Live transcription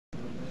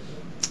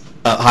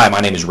Hi, my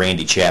name is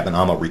Randy Chapman.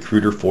 I'm a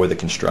recruiter for the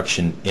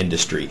construction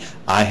industry.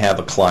 I have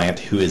a client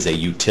who is a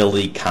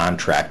utility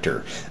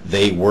contractor.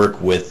 They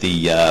work with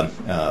the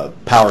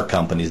power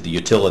companies, the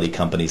utility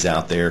companies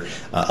out there,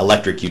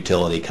 electric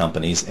utility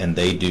companies, and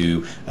they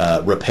do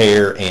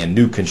repair and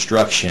new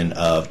construction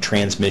of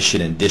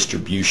transmission and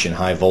distribution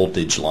high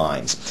voltage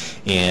lines.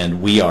 And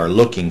we are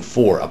looking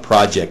for a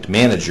project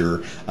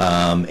manager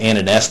and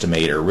an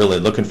estimator, really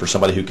looking for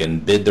somebody who can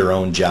bid their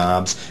own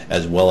jobs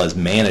as well as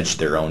manage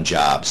their own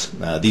jobs.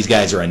 These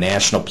guys are a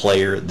national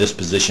player. This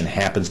position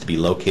happens to be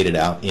located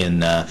out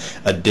in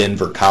a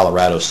Denver,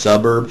 Colorado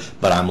suburb,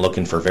 but I'm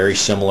looking for very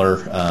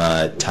similar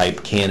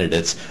type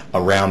candidates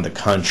around the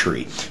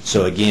country.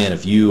 So again,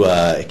 if you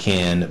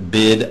can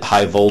bid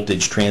high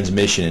voltage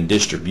transmission and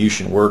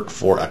distribution work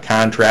for a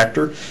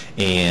contractor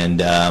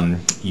and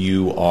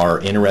you are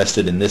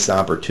interested in this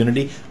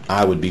opportunity,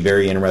 I would be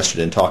very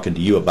interested in talking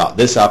to you about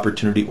this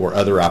opportunity or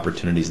other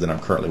opportunities that I'm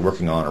currently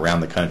working on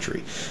around the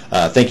country.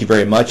 Thank you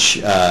very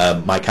much.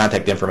 My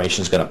contact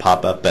information is going to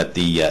pop up at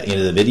the end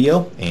of the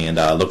video, and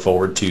I look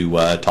forward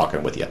to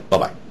talking with you.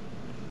 Bye-bye.